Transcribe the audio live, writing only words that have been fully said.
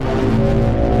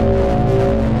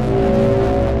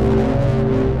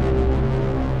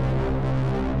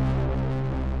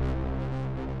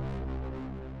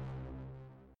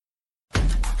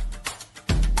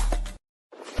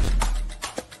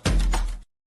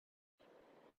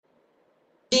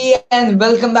And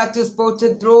welcome back to sports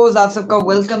with Bros. आप सबका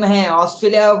welcome है।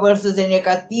 ऑस्ट्रेलिया वर्सेस इंडिया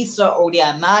का तीसरा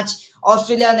ओडीआई मैच।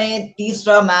 ऑस्ट्रेलिया ने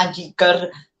तीसरा मैच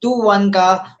जीतकर 2-1 का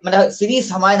मतलब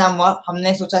सीरीज हमारे नाम हुआ।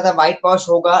 हमने सोचा था वाइट वॉश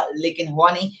होगा लेकिन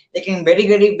हुआ नहीं। लेकिन very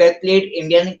very well played.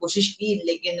 India ने कोशिश की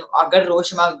लेकिन अगर रोहित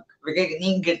शर्मा विकेट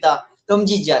नहीं गिरता तो हम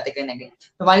जीत जाते कहीं ना कहीं।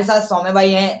 तो हमारे साथ सौम्य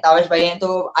भाई हैं, तावेश भाई हैं।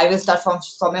 तो आई विल स्टार्ट फ्रॉम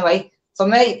सौम्य भाई।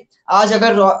 सौम्य भाई, आज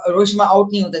अगर रोहित शर्मा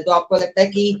आउट नहीं होते तो आपको लगता है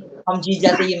कि हम जीत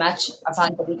जाते ये मैच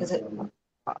आसान तरीके से?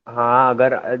 हाँ,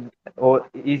 अगर वो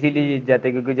इजीली जीत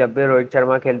जाते, क्योंकि जब भी रोहित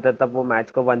शर्मा खेलता तब वो मैच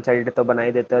को वन साइड तो बना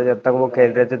ही देते। जब तक वो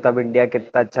खेल रहे थे तब इंडिया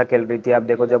कितना अच्छा खेल रही थी। आप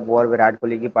देखो, जब वो और विराट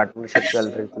कोहली की पार्टनरशिप चल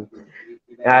रही थी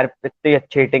यार, इतनी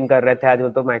अच्छी हिटिंग कर रहे थे आज वो।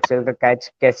 तो मैक्सवेल का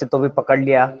कैच कैसे तो भी पकड़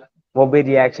लिया। वो भी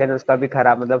रिएक्शन उसका भी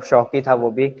खराब, मतलब शौक ही था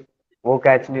वो भी। वो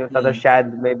कैच नहीं होता तो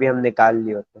शायद में भी हम निकाल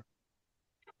लिए होते।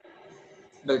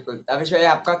 बिल्कुल। अविश भाई,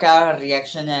 आपका क्या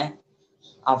रिएक्शन है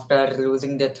after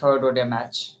losing the third ODI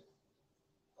match?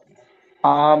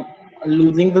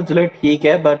 Losing तो चलो ठीक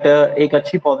है, बट एक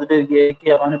अच्छी पॉजिटिव ये है कि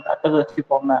हमारे बैटर्स अच्छी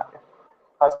फॉर्म में आ गए,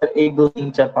 खासकर 1 2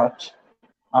 3 4 5,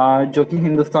 जो कि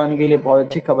हिंदुस्तान के लिए बहुत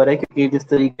अच्छी खबर है, क्योंकि जिस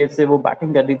तरीके से वो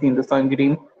बैटिंग कर रही थी हिंदुस्तान की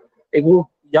टीम, एक वो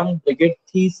यंग विकेट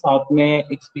थी, साथ में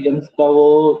एक्सपीरियंस का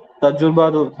वो तजुर्बा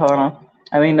तो था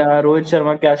ना। रोहित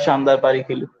शर्मा क्या शानदार पारी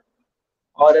खेली।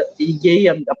 और यही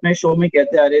हम अपने शो में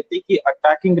कहते आ रहे थे कि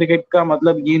अटैकिंग क्रिकेट का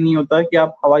मतलब ये नहीं होता कि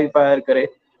आप हवाई फायर करें।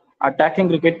 अटैकिंग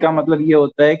क्रिकेट का मतलब ये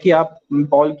होता है कि आप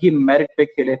बॉल की मेरिट पे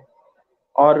खेले।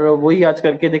 और वही आज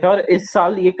करके दिखा, और इस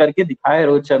साल ये करके दिखाया है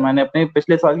रोहित शर्मा ने। अपने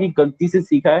पिछले साल की गलती से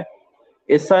सीखा है।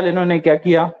 इस साल इन्होंने क्या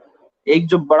किया, एक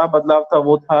जो बड़ा बदलाव था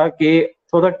वो था कि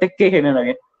थोड़ा टिक के खेलने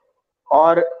लगे।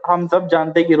 और हम सब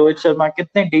जानते हैं कि रोहित शर्मा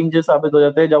कितने डेंजर साबित हो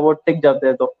जाते हैं जब वो टिक जाते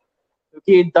हैं तो,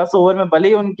 क्योंकि 10 ओवर में भले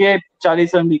ही उनके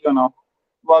 40 रन भी क्यों ना हो,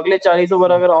 वो अगले 40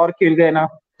 ओवर अगर और खेल गए ना,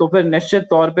 तो फिर निश्चित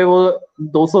तौर पे वो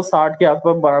 260 के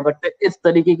आसपास बना सकते हैं। इस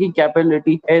तरीके की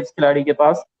कैपेबिलिटी है इस खिलाड़ी के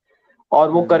पास, और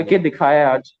वो करके दिखाया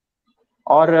है आज।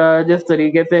 और जिस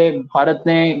तरीके से भारत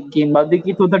ने गेंदबाजी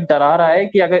की, तो उधर डरा रहा है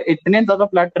कि अगर इतने ज्यादा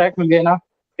फ्लैट ट्रैक मिल गए ना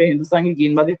कि हिंदुस्तान की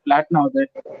गेंदबाजी फ्लैट ना हो जाए,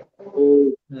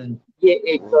 तो ये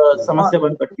एक और समस्या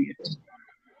बन सकती है।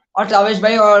 तावेश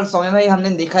भाई और सौम्य भाई, हमने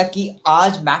देखा कि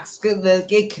आज मैक्सवेल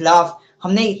के खिलाफ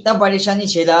हमने इतना परेशानी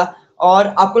झेला। और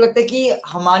आपको लगता है कि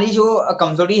हमारी जो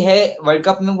कमजोरी है वर्ल्ड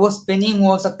कप में वो स्पिनिंग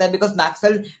हो सकता है? बिकॉज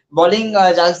मैक्सवेल बॉलिंग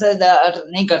ज्यादा से ज्यादा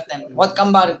नहीं करते हैं, बहुत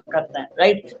कम बार करते हैं,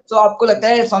 राइट? तो आपको लगता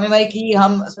है सौम्य भाई कि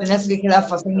हम स्पिनर्स के खिलाफ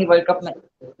फंसेंगे वर्ल्ड कप में?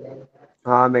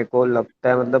 हाँ, मेरे को लगता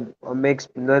है, मतलब हमें एक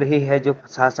स्पिनर ही है जो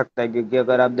फंसा सकता है, क्योंकि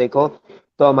अगर आप देखो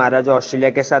तो हमारा जो ऑस्ट्रेलिया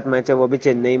के साथ मैच है वो भी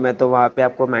चेन्नई में, तो वहाँ पे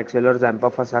आपको मैक्सवेल और जैम्पा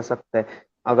फंसा सकते हैं।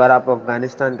 अगर आप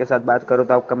अफगानिस्तान के साथ बात करो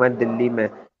तो आपका मैच दिल्ली में,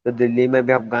 तो दिल्ली में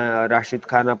भी राशिद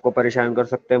खान आपको परेशान कर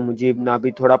सकते हैं, मुजीब ना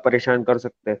भी थोड़ा परेशान कर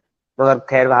सकते हैं। मगर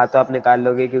खैर वहाँ तो आप निकाल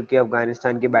लोगे, क्योंकि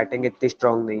अफगानिस्तान की बैटिंग इतनी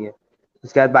स्ट्रांग नहीं है।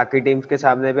 उसके बाद बाकी टीम्स के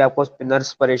सामने भी आपको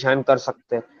स्पिनर्स परेशान कर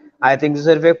सकते हैं। आई थिंक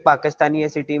सिर्फ एक पाकिस्तानी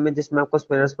ऐसी टीम है जिसमें आपको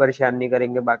स्पिनर्स परेशान नहीं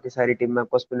करेंगे, बाकी सारी टीम में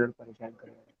आपको स्पिनर परेशान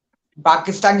करेंगे।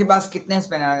 पाकिस्तान के पास कितने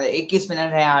स्पिनर है? एक ही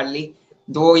स्पिनर है हार्डली,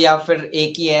 दो या फिर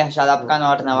एक ही है, शादाब खान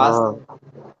और नवाज। हाँ,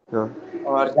 हाँ,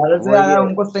 और ज्यादा से वही ज्यादा है।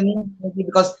 उनको स्पिनिंग,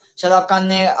 बिकॉज शादाब खान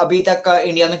ने अभी तक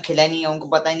इंडिया में खेला नहीं है, उनको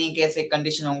पता ही नहीं कैसे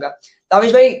कंडीशन होगा।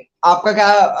 ताबिश भाई, आपका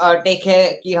क्या टेक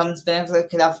है कि हम स्पिनर के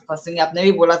खिलाफ फंसेंगे? आपने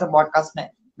भी बोला था पॉडकास्ट में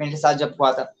मेरे साथ जब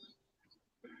हुआ था।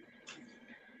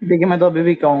 देखिए, मैं तो अभी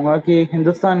भी कहूंगा कि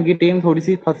हिंदुस्तान की टीम थोड़ी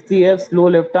सी फंसती है स्लो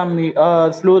लेफ्ट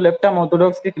आर्म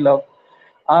ऑर्थोडॉक्स के खिलाफ।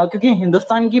 क्योंकि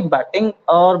हिंदुस्तान की बैटिंग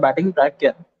ट्रैक क्या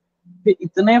है कि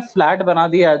इतने फ्लैट बना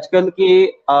दिए आजकल कि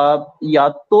या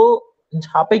तो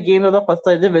जहाँ पे गेम ज्यादा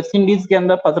फंसता है, जैसे वेस्ट इंडीज के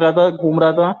अंदर फंस रहा था, घूम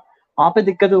रहा था, वहां पे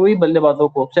दिक्कत हो गई बल्लेबाजों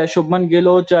को, चाहे शुभमन गिल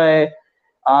हो, चाहे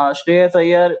श्रेयस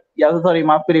अय्यर, या तो सॉरी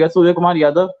माफ करिएगा, सूर्य कुमार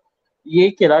यादव। ये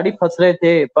खिलाड़ी फंस रहे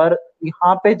थे, पर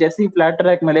यहाँ पे जैसे ही फ्लैट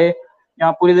ट्रैक मिले,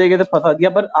 यहाँ पूरी तरीके से फंसा दिया।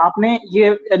 पर आपने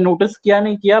ये नोटिस किया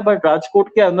नहीं किया, बट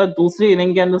राजकोट के अंदर दूसरी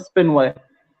इनिंग के अंदर स्पिन हुआ है,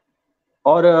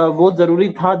 और वो जरूरी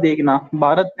था देखना।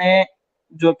 भारत ने,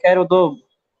 जो खैर वो तो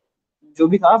जो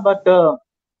भी था, बट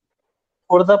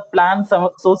थोड़ा सा प्लान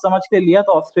सोच समझ के लिया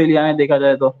तो ऑस्ट्रेलिया ने, देखा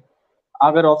जाए तो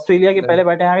अगर ऑस्ट्रेलिया के पहले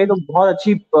बैटिंग आ गई तो बहुत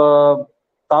अच्छी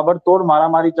ताबड़तोड़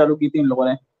मारामारी चालू की थी इन लोगों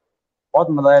ने। बहुत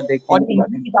मजा आया देखने और की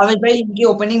बैटिंग। तावेश भाई, इनकी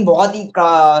ओपनिंग बहुत ही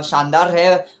शानदार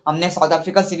है। हमने साउथ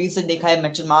अफ्रीका सीरीज से देखा है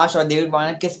मिचेल मार्श और डेविड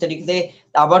वार्नर किस तरीके से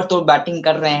ताबड़तोड़ बैटिंग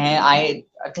कर रहे हैं। आई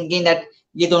थिंकिंग दैट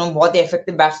ये दोनों बहुत ही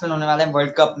इफेक्टिव बैट्समैन होने वाले हैं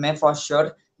वर्ल्ड कप में फॉर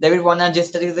श्योर। डेविड वार्नर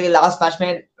जिस तरीके से लास्ट मैच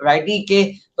में राइटी के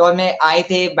तौर में आए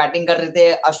थे, बैटिंग कर रहे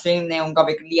थे, अश्विन ने उनका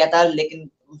विकेट लिया था, लेकिन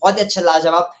बहुत ही अच्छा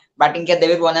लाजवाब बैटिंग किया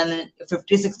डेविड वार्नर ने,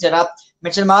 56 जरा।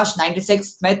 मिचेल मार्श 96,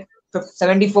 स्मिथ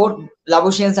 74,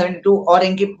 लाबुशेन 72 और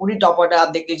इनकी पूरी टॉप ऑर्डर आप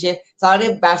देख लीजिए, सारे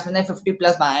बैट्समैन ने 50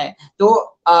 प्लस बनाए हैं।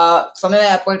 तो समय में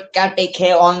आपका क्या टेक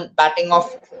है ऑन बैटिंग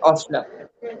ऑफ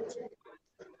ऑस्ट्रेलिया?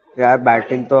 यार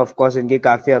बैटिंग तो ऑफ कोर्स इनकी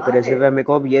काफी अग्रेसिव है। मेरे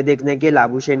को अब ये देखना है कि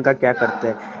लाबुशेन का क्या करते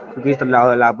हैं, क्योंकि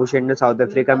लाबुशेन ने साउथ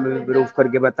अफ्रीका में भी प्रूव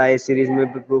करके बताया, इस सीरीज में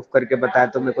भी प्रूव करके बताया।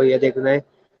 तो मेरे को ये देखना है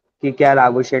कि क्या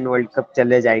लाबुशेन वर्ल्ड कप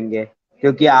चले जाएंगे,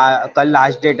 क्योंकि कल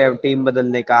लास्ट डेट है टीम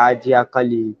बदलने का, आज या कल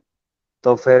ही।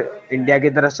 तो फिर इंडिया की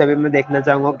तरफ से भी मैं देखना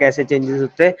चाहूंगा कैसे चेंजेस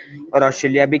होते हैं, और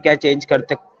ऑस्ट्रेलिया भी क्या चेंज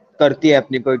करती है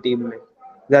अपनी कोई टीम में।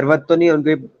 जरूरत तो नहीं है,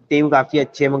 उनकी टीम काफी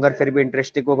अच्छी है, मगर फिर भी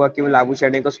इंटरेस्टिंग होगा कि वो लाबू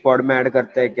शेने को स्क्वाड में ऐड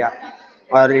करते हैं क्या।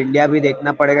 और इंडिया भी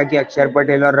देखना पड़ेगा कि अक्षर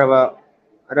पटेल और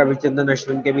रविचंद्रन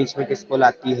अश्विन के बीच में किसको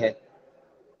लाती है।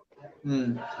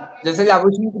 जैसे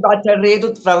लाबुशेन की बात चल रही है,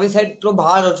 तो ट्रेविस हेड तो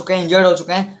बाहर हो चुके हैं, इंजर्ड हो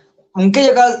चुके हैं। उनके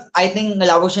जगह आई थिंक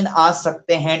लाबुशेन आ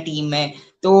सकते हैं टीम में,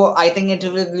 तो I think it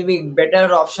will be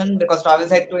better option because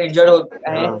Travis Head तो इंजर्ड हो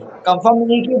चुके हैं। कंफर्म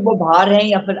नहीं कि वो बाहर हैं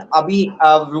या फिर अभी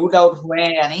रूट आउट हुए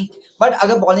हैं या नहीं। बट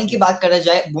अगर बॉलिंग की बात करा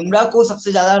जाए, बुमराह को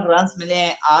सबसे ज्यादा रन्स मिले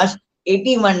हैं आज,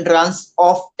 81 रन्स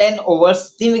ऑफ 10 ओवर्स,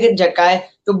 3 विकेट झटकाए।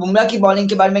 तो बुमराह की बॉलिंग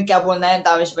के बारे में क्या बोलना है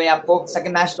ताविश भाई आपको?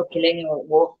 सेकंड मैच तो खेलेंगे,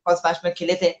 वो फर्स्ट मैच में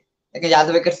खेले थे लेकिन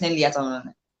ज्यादा विकेट्स नहीं लिया था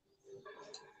उन्होंने।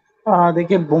 हाँ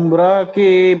देखिए, बुमराह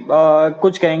के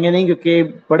कुछ कहेंगे नहीं क्योंकि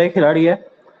बड़े खिलाड़ी है,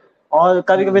 और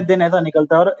कभी कभी दिन ऐसा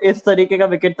निकलता है और इस तरीके का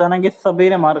विकेट था ना कि सभी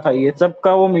ने मार खाई है,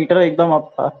 सबका वो मीटर एकदम अप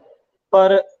था।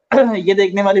 पर ये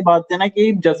देखने वाली बात है ना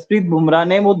कि जसप्रीत बुमराह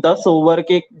ने वो 10 ओवर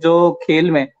के जो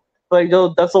खेल में, तो जो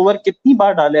 10 ओवर कितनी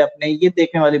बार डाले अपने, ये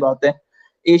देखने वाली बात है।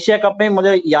 एशिया कप में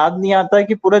मुझे याद नहीं आता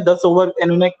कि पूरे 10 ओवर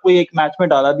इन्होंने कोई एक मैच में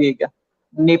डाला भी है क्या।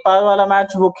 नेपाल वाला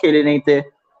मैच वो खेले नहीं थे।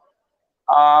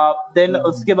 देन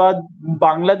उसके बाद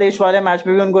बांग्लादेश वाले मैच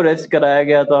में भी उनको रेस्ट कराया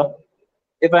गया था,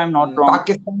 if I am not wrong.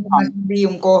 Pakistan के मैच में भी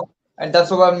उनको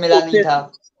 10 ओवर मिला तो नहीं फिर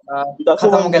था, 10 खत्म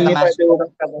ओवर हो मिल गया था नहीं पाए मैच, थे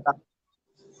वो।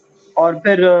 और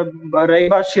फिर रही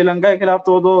बात श्रीलंका के खिलाफ,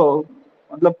 तो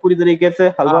मतलब पूरी तरीके से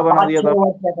हलवा बना पाँच दिया छह था।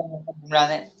 ओवर किया था बुमराह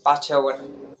ने, 5-6 ओवर।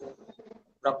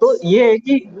 तो ये है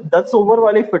कि 10 ओवर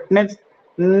वाली फिटनेस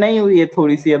नहीं हुई है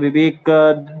थोड़ी सी, अभी भी एक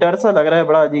डर सा लग रहा है,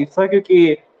 बड़ा अजीब सा,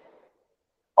 क्योंकि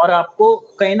और आपको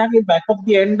कहीं ना कहीं बैक ऑफ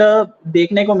द एंड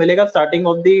देखने को मिलेगा starting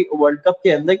of the world cup के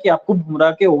अंदर कि आपको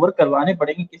बुमराह के ओवर करवाने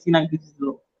पड़ेंगे किसी ना किसी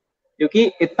से, क्योंकि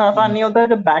इतना आसान नहीं होता है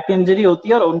जब बैक इंजरी होती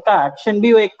है, और उनका एक्शन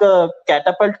भी वो एक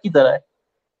कैटापल्ट की तरह है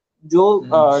जो मैं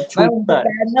उनका छूटता है।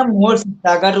 पैर ना मोड़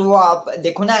सकता है, अगर वो आप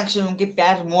देखो ना एक्शन, उनके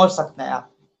पैर मोड़ सकते हैं आप,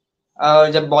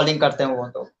 जब बॉलिंग करते हैं वो,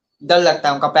 तो डर लगता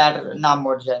है उनका पैर ना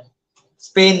मोड़ जाए,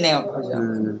 स्पेन ने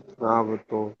भेजा। हाँ वो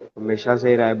तो हमेशा से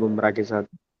ही रहा है बुमराह के साथ,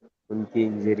 उनकी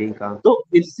इंजरी का। तो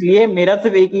इसलिए मेरा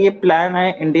सिर्फ एक ये प्लान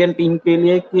है इंडियन टीम के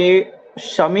लिए कि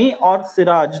शमी और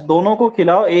सिराज दोनों को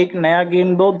खिलाओ, एक नया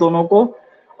गेंद दो दोनों को,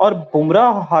 और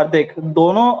बुमराह हार्दिक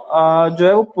दोनों जो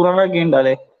है वो पुराना गेंद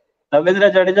डाले, रविंद्र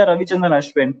जडेजा रविचंद्रन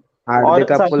अश्विन, और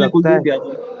हार्दिक आपको साथ में लगता कुलदीप है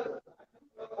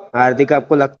यादव। हार्दिक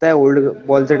आपको लगता है ओल्ड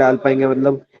बॉल से डाल पाएंगे?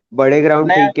 मतलब बड़े ग्राउंड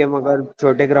नया ठीक है, मगर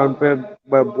छोटे ग्राउंड पे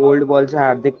ओल्ड बॉल से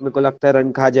हार्दिक मेरे को लगता है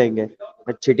रन खा जाएंगे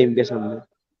अच्छी टीम के सामने।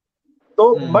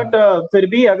 तो बट फिर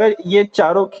भी अगर ये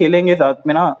चारों खेलेंगे साथ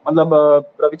में ना, मतलब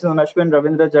रविचंद्रन अश्विन,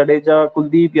 रविंद्र जडेजा,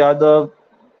 कुलदीप यादव,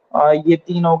 ये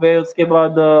तीन हो गए, उसके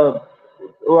बाद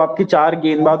वो आपकी चार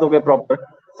गेंदबाज हो गए प्रॉपर,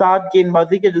 सात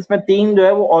गेंदबाजी के जिसमें तीन जो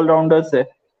है वो ऑलराउंडर्स है,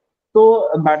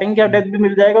 तो बैटिंग का डेप्थ भी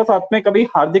मिल जाएगा, साथ में कभी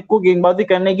हार्दिक को गेंदबाजी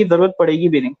करने की जरूरत पड़ेगी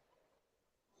भी नहीं।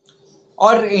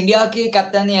 और इंडिया के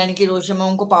कैप्टन यानी कि रोहित शर्मा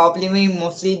उनको पावर प्ले में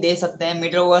मोस्टली दे सकते हैं,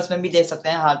 मिड ओवर्स में भी दे सकते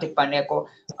हैं हार्दिक पांड्या को।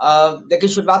 लेकिन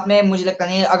शुरुआत में मुझे लगता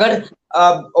नहीं है,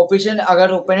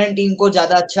 अगर ओपोनेंट टीम को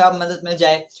ज्यादा अच्छा मदद मिल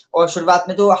जाए और शुरुआत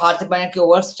में, तो हार्दिक पांड्या के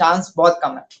ओवर्स चांस बहुत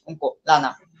कम है उनको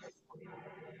लाना।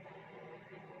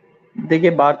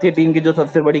 देखिए, भारतीय टीम की जो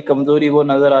सबसे बड़ी कमजोरी वो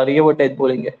नजर आ रही है, वो डेथ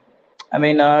बॉलिंग है। आई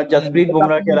मीन जसप्रीत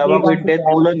बुमराह के अलावा कोई डेथ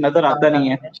बॉलर नजर आता नहीं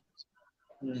है।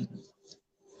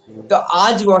 तो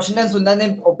आज वॉशिंगटन सुंदर ने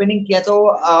ओपनिंग किया,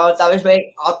 तो तावेश भाई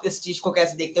आप इस चीज को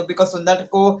कैसे देखते हो? बिकॉज सुंदर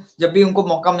को जब भी उनको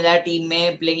मौका मिला है टीम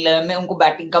में, प्लेइंग 11 में, उनको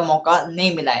बैटिंग का मौका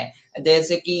नहीं मिला है।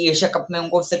 जैसे कि एशिया कप में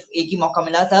उनको सिर्फ एक ही मौका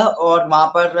मिला था और वहां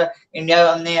पर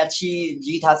इंडिया ने अच्छी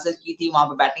जीत हासिल की थी, वहां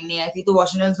पर बैटिंग नहीं आई थी। तो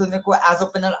वॉशिंगटन सुंदर को एज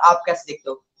ओपनर आप कैसे देखते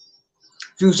हो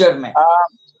फ्यूचर में?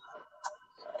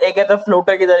 एक है तो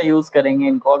फ्लोटर की तरह यूज करेंगे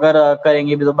इनको, अगर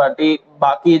करेंगे भी तो। बाकी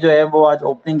बाकी जो है वो आज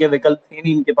ओपनिंग के विकल्प थे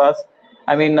नहीं इनके पास।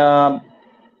 आई मीन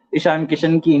ईशान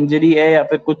किशन की इंजरी है या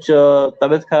फिर कुछ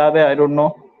तबीयत खराब है, आई डोंट नो।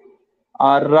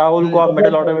 और राहुल को आप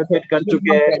मिडिल ऑर्डर में सेट कर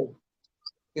चुके हैं।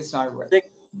 देख,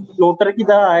 फ्लोटर की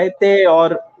तरह आए थे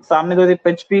और सामने जो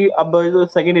पिच भी, अब जो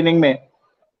सेकंड इनिंग में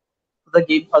तो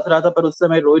गेंद फंस रहा था, पर उस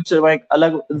समय रोहित शर्मा एक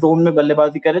अलग जोन में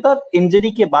बल्लेबाजी कर रहे थे और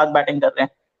इंजरी के बाद बैटिंग कर रहे हैं।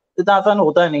 इतना आसान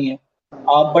होता नहीं है।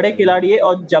 बड़े खिलाड़ी है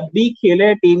और जब भी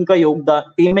खेले टीम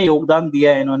में योगदान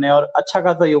दिया है इन्होंने और अच्छा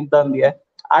खासा योगदान दिया है।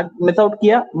 आज मिस आउट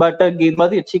किया बट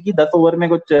गेंदबाजी अच्छी की। 10 ओवर में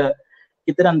कुछ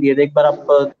कितने रन दिए थे एक बार आप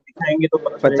दिखाएंगे तो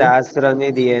पता चलेगा। 50 रन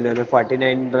ही दिए इन्होंने,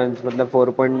 49 रन, मतलब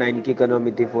 4.9 की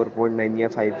इकोनॉमी थी, 4.9 या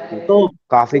 5 की, तो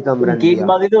काफी कम रन दिया।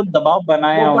 गेंदबाजी तो दबाव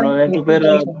बनाया उन्होंने, तो 4.83 फिर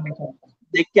की शायद।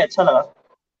 देख के अच्छा लगा।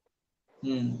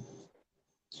 हम्म।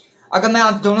 अगर मैं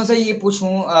आप दोनों से ये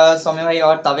पूछूं सौम्य भाई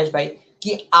और तावेश भाई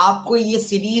कि आपको ये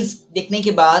सीरीज देखने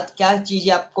के बाद क्या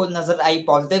चीजें आपको नजर आई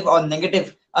पॉजिटिव और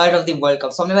negative out of the world cup?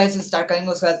 Saumya भाई से स्टार्ट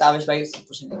करेंगे, उसके बाद तावेश भाई से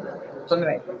पूछेंगे। सौम्य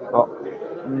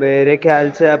भाई। मेरे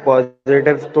ख्याल से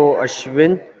पॉजिटिव तो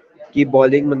अश्विन की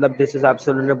बॉलिंग, मतलब जिस हिसाब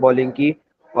से उन्होंने बॉलिंग की,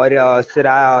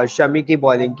 और शमी की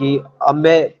बॉलिंग की। अब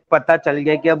मैं पता चल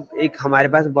गया कि अब एक हमारे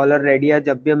पास बॉलर रेडी है,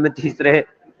 जब भी हमें तीसरे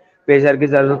पेसर की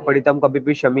जरूरत पड़ी तो हम कभी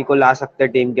भी शमी को ला सकते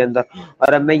हैं टीम के अंदर।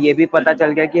 और अब मैं ये भी पता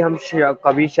चल गया कि हम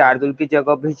कभी शार्दुल की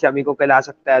जगह भी शमी को ला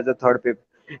सकते हैं एज अ थर्ड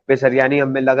पेसर। यानी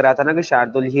हमें लग रहा था ना कि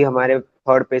शार्दुल ही हमारे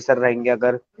थर्ड पेसर रहेंगे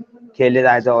अगर खेले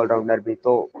एज अ ऑलराउंडर भी।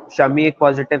 तो शमी एक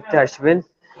पॉजिटिव थे। अश्विन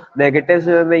नेगेटिव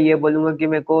में मैं ये बोलूंगा कि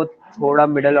मेरे को थोड़ा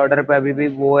मिडिल ऑर्डर पे अभी भी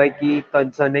वो है कि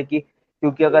कंसर्न है कि,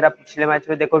 क्योंकि अगर आप पिछले मैच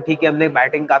में देखो, ठीक है हमने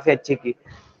बैटिंग काफी अच्छी की,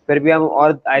 फिर भी हम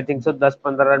और आई थिंक सो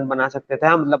 10-15 रन बना सकते थे,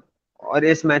 हाँ, मतलब। और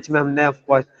इस मैच में हमने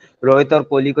ऑफकोर्स रोहित और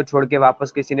कोहली को छोड़ के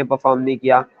वापस किसी ने परफॉर्म नहीं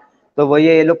किया। तो वही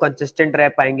है, ये लोग कंसिस्टेंट रह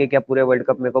पाएंगे क्या पूरे वर्ल्ड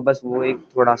कप में? को बस वो एक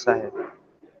थोड़ा सा है,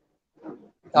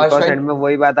 तावेश बिकॉज भाई। एंड में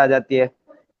वही बात आ जाती है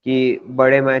कि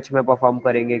बड़े मैच में परफॉर्म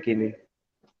करेंगे कि नहीं।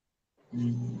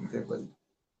 बिल्कुल।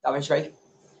 तावेश भाई।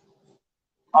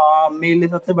 मेरे लिए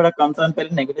सबसे बड़ा कंसर्न,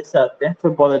 पहले नेगेटिव से आते हैं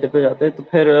फिर पॉजिटिव पे जाते हैं, तो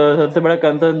फिर सबसे बड़ा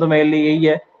कंसर्न तो मेरे लिए यही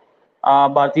है,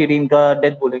 भारतीय टीम का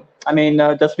death bowling. I mean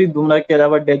Jasprit Bumrah के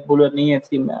अलावा डेथ बॉलर नहीं है इस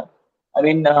टीम में। आई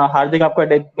मीन हार्दिक आपका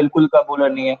डेथ बिल्कुल का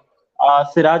बॉलर नहीं है।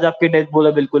 सिराज आपके डेथ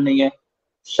बॉलर बिल्कुल नहीं है।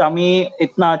 शमी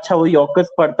इतना अच्छा वो यॉर्कर्स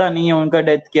पड़ता नहीं है उनका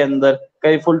डेथ के अंदर,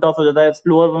 कहीं फुल टॉस हो जाता है,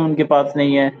 स्लोअर वन उनके पास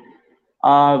नहीं है।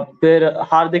 फिर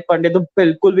हार्दिक पांड्या तो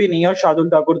बिल्कुल भी नहीं है और शार्दुल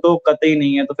ठाकुर तो कतई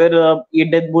नहीं है। तो फिर ये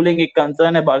डेथ बॉलिंग एक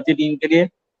कंसर्न है भारतीय टीम के लिए।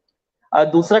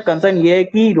 दूसरा कंसर्न ये है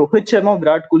कि रोहित शर्मा और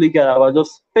विराट कोहली के अलावा जो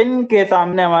स्पिन के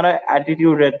सामने हमारा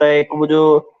एटीट्यूड रहता है, एक वो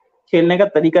जो खेलने का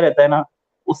तरीका रहता है ना,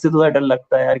 उससे थोड़ा डर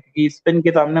लगता है यार, क्योंकि स्पिन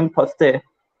के सामने हम फंसते हैं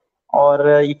और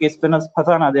ये कि स्पिनर्स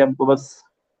फंसा ना दे हमको बस।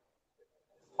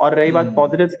 और रही बात हम्म।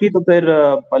 पॉजिटिव्स की, तो फिर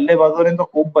बल्लेबाजों ने तो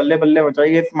खूब बल्ले बल्ले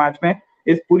मचाई है इस मैच में,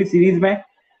 इस पूरी सीरीज में।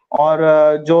 और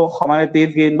जो हमारे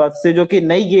तेज गेंदबाज से, जो कि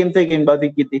नई गेंद से गेंदबाजी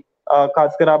की थी,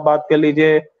 खासकर आप बात कर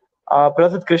लीजिए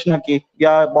प्रसिद्ध कृष्णा की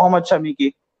या मोहम्मद शमी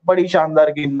की, बड़ी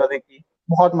शानदार गेंदबाजी की।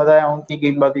 बहुत मजा आया उनकी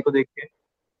गेंदबाजी को देख के।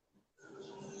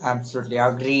 Absolutely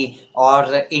agree.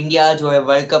 और इंडिया जो है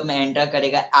वर्ल्ड कप में एंटर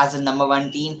करेगा एज अ नंबर 1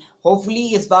 टीम। होपफुली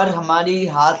इस बार हमारी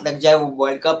हाथ लग जाए वो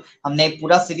वर्ल्ड कप। हमने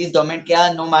पूरा सीरीज डोमिनेट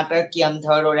किया, नो मैटर कि हम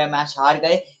थर्ड और मैच हार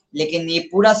गए, लेकिन ये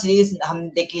पूरा सीरीज हम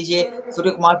देख लीजिए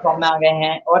सूर्य कुमार फॉर्म में आ गए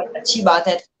हैं और अच्छी बात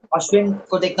है। अश्विन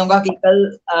को देखता हूँ कि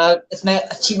कल इसमें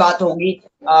अच्छी बात होगी।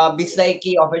 बीसीसीआई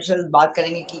की ऑफिशियल बात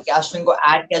करेंगे कि अश्विन को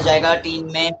ऐड किया जाएगा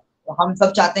टीम में। तो हम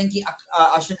सब चाहते हैं कि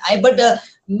अश्विन आए, बट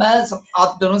मैं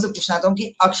आप दोनों से पूछना चाहता हूँ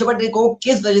कि अक्षय पटेल को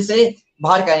किस वजह से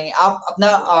बाहर करेंगे? आप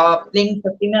अपना प्लेइंग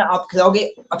 15 में आप खिलाओगे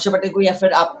अक्षय पटेल को या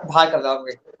फिर आप बाहर कर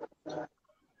दोगे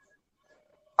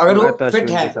अगर वो मैं तो फिट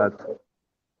अश्विन है? के साथ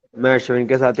मैं अश्विन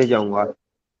के साथ ही जाऊंगा।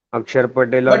 अक्षर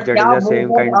पटेल और बट क्या जडेजा सेम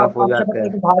बोलकर काइंड ऑफ आप हो अक्षय जाते पटेल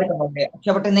हैं। को बाहर करोगे?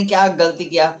 अक्षय पटेल ने क्या गलती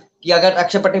किया कि अगर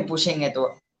अक्षय पटेल पूछेंगे तो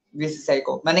बीसीसीआई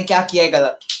को मैंने क्या किया है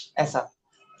गलत ऐसा?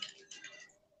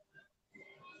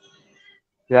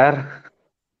 यार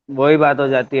वही बात हो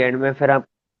जाती है एंड में, फिर आप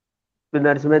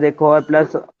स्पिनर्स में देखो। और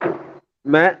प्लस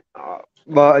मैं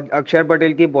अक्षर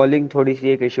पटेल की बॉलिंग थोड़ी सी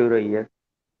एक इशू रही है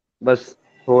बस,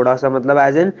 थोड़ा सा, मतलब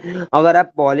एज इन अगर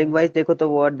आप बॉलिंग वाइज देखो तो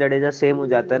वो और जडेजा सेम हो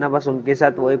जाता है ना, बस उनके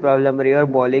साथ वही प्रॉब्लम रही है। और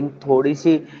बॉलिंग थोड़ी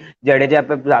सी जडेजा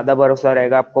पे ज्यादा भरोसा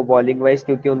रहेगा आपको बॉलिंग वाइज,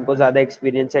 क्योंकि उनको ज्यादा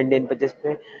एक्सपीरियंस है इंडियन पिचेस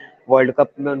पे, वर्ल्ड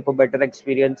कप में उनको बेटर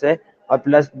एक्सपीरियंस है। और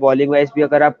प्लस बॉलिंग वाइज भी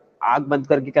अगर आप आंख बंद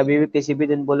करके कभी भी किसी भी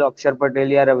दिन बोलो अक्षर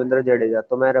पटेल या रविंद्र जडेजा,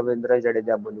 तो मैं रविंद्र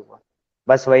जडेजा बोलूंगा।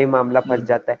 बस वही मामला फंस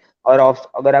जाता है। और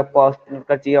अगर आपको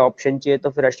ऑप्शन चाहिए तो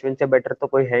फिर अश्विन से बेटर तो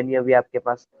कोई है नहीं अभी आपके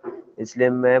पास। इसलिए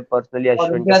मैं पर्सनली और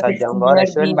अश्विन उनके के पास साथ एक जाऊंगा, और सीनियर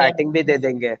अश्विन भी है, बैटिंग भी दे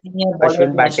देंगे। सीनियर बॉलर अश्विन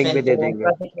भी है बैटिंग भी अश्विन, तो दे उनके देंगे।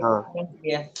 पास एक हाँ। एक्सपीरियंस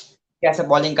भी है कैसे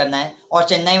बॉलिंग करना है। और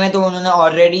चेन्नई में तो उन्होंने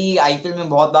ऑलरेडी आईपीएल में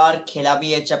बहुत बार खेला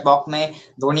भी है, चेपॉक में,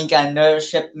 धोनी के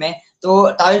अंडरशिप में। तो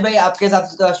ताविश भाई आपके हिसाब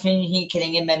से तो अश्विन ही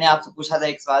खेलेंगे? मैंने आपसे पूछा था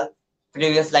एक सवाल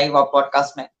प्रीवियस लाइव और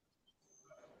पॉडकास्ट में।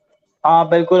 हाँ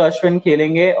बिल्कुल अश्विन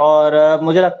खेलेंगे। और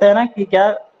मुझे लगता है ना कि क्या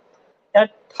क्या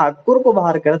ठाकुर को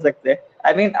बाहर कर सकते हैं।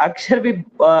 आई मीन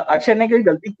अक्षर ने कोई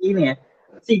गलती की नहीं है।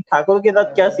 सी ठाकुर के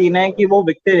साथ क्या सीन है कि वो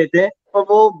विकते रहते हैं और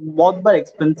वो बहुत बार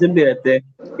एक्सपेंसिव भी रहते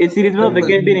हैं। इस सीरीज में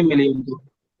विकेट भी नहीं मिली उनको।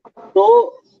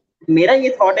 तो मेरा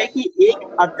ये थॉट है कि एक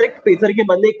अतिरिक्त पेसर के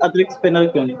बदले एक अतिरिक्त स्पिनर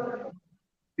क्यों नहीं,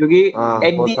 क्योंकि हाँ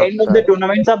एट हो द एंड ऑफ सकता द है।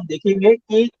 टूर्नामेंट आप देखेंगे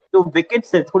कि जो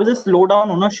विकेट्स है थोड़े से स्लो डाउन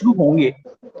होना शुरू होंगे,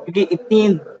 क्योंकि इतनी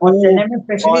और चेन्नई धूप में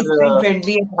स्पेशली और स्पिन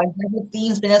फ्रेंडली है,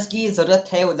 3 स्पिनर्स की जरूरत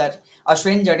है उधर।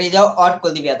 अश्विन, जडेजा और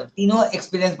कुलदीप यादव तीनों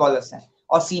एक्सपीरियंस बॉलर्स हैं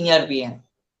और सीनियर भी हैं।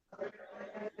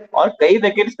 कई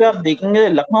विकेट्स पे आप देखेंगे,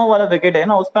 लखनऊ वाला विकेट है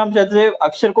ना, उस पर आप जैसे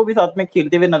अक्षर को भी साथ में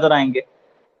खेलते हुए नजर आएंगे।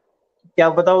 क्या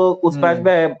पता वो उस मैच हम्म।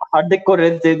 में हार्दिक को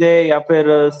रेस्ट दे दे या फिर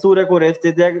सूर्य को रेस्ट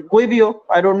दे दे, कोई भी हो,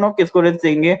 आई डोंट नो किसको रेस्ट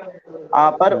देंगे।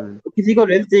 पर हम्म। किसी को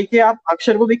रेस्ट दे के आप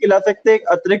अक्षर को भी खिला सकते हैं एक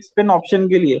अतिरिक्त स्पिन ऑप्शन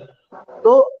के लिए।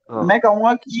 तो हाँ मैं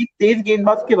कहूंगा कि एक तेज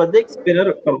गेंदबाज के बदले एक स्पिनर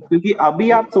करो, क्योंकि अभी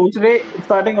आप सोच रहे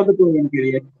स्टार्टिंग ऑफ द टूर्नामेंट के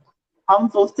लिए, हम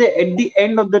सोचते हैं at the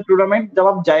end of the tournament जब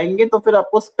आप जाएंगे तो फिर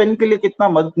आपको स्पिन के लिए कितना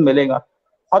मदद मिलेगा।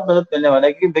 बहुत मदद मिलने वाला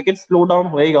है, क्योंकि विकेट स्लो डाउन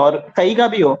होएगा, और कहीं का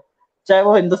भी हो, चाहे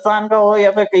वो हिंदुस्तान का हो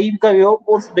या फिर कहीं का भी हो,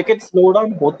 वो विकेट स्लो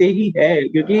डाउन होते ही है,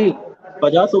 क्योंकि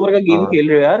 50 ओवर का गेम हाँ। खेल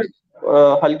रहे हो यार।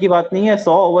 हल्की बात नहीं है,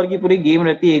 100 ओवर की पूरी गेम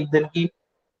रहती है एक दिन की,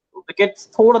 तो विकेट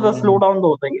थोड़ा सा स्लो हम्म, डाउन तो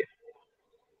होता ही है।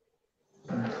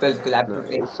 बिल्कुल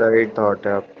एब्सोल्युटली। नहीं, सही थॉट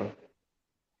है आपका।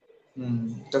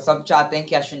 तो सब चाहते हैं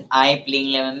कि अश्विन आए प्लेइंग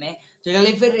 11 में। तो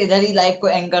चलिए फिर इधर ही लाइव को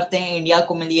एंड करते हैं। इंडिया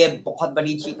को मिली है बहुत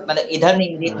बड़ी जीत, मतलब इधर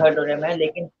नहीं मिली थर्ड ओवर में,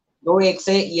 लेकिन 2-1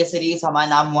 से ये सीरीज हमारा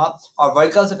नाम हुआ। और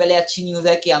वर्ल्ड कप से पहले अच्छी न्यूज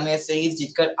है कि हम ये सीरीज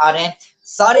जीतकर आ रहे हैं।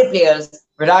 सारे प्लेयर्स,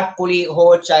 विराट कोहली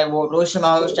हो, चाहे वो रोहित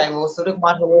शर्मा हो, चाहे वो सूर्य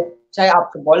कुमार हो, चाहे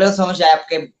आपके बॉलर्स हो, चाहे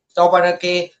आपके टॉप ऑर्डर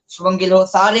के शुभम गिल हो,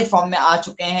 सारे फॉर्म में आ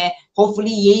चुके हैं।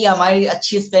 होपफुली यही हमारी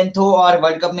अच्छी स्ट्रेंथ हो और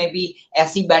वर्ल्ड कप में भी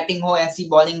ऐसी बैटिंग हो, ऐसी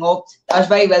बॉलिंग हो। Ash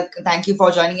bhai, thank you for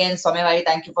joining in. Soumya bhai,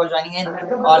 thank you for joining in.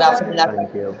 और आपसे मुलाकात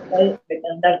थैंक यू। कल with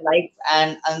another live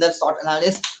and another short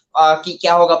analyst कि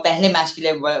क्या होगा पहले मैच के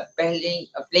लिए, पहले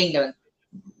प्लेइंग 11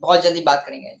 बहुत जल्दी बात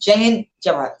करेंगे। जय हिंद,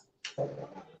 जय भारत।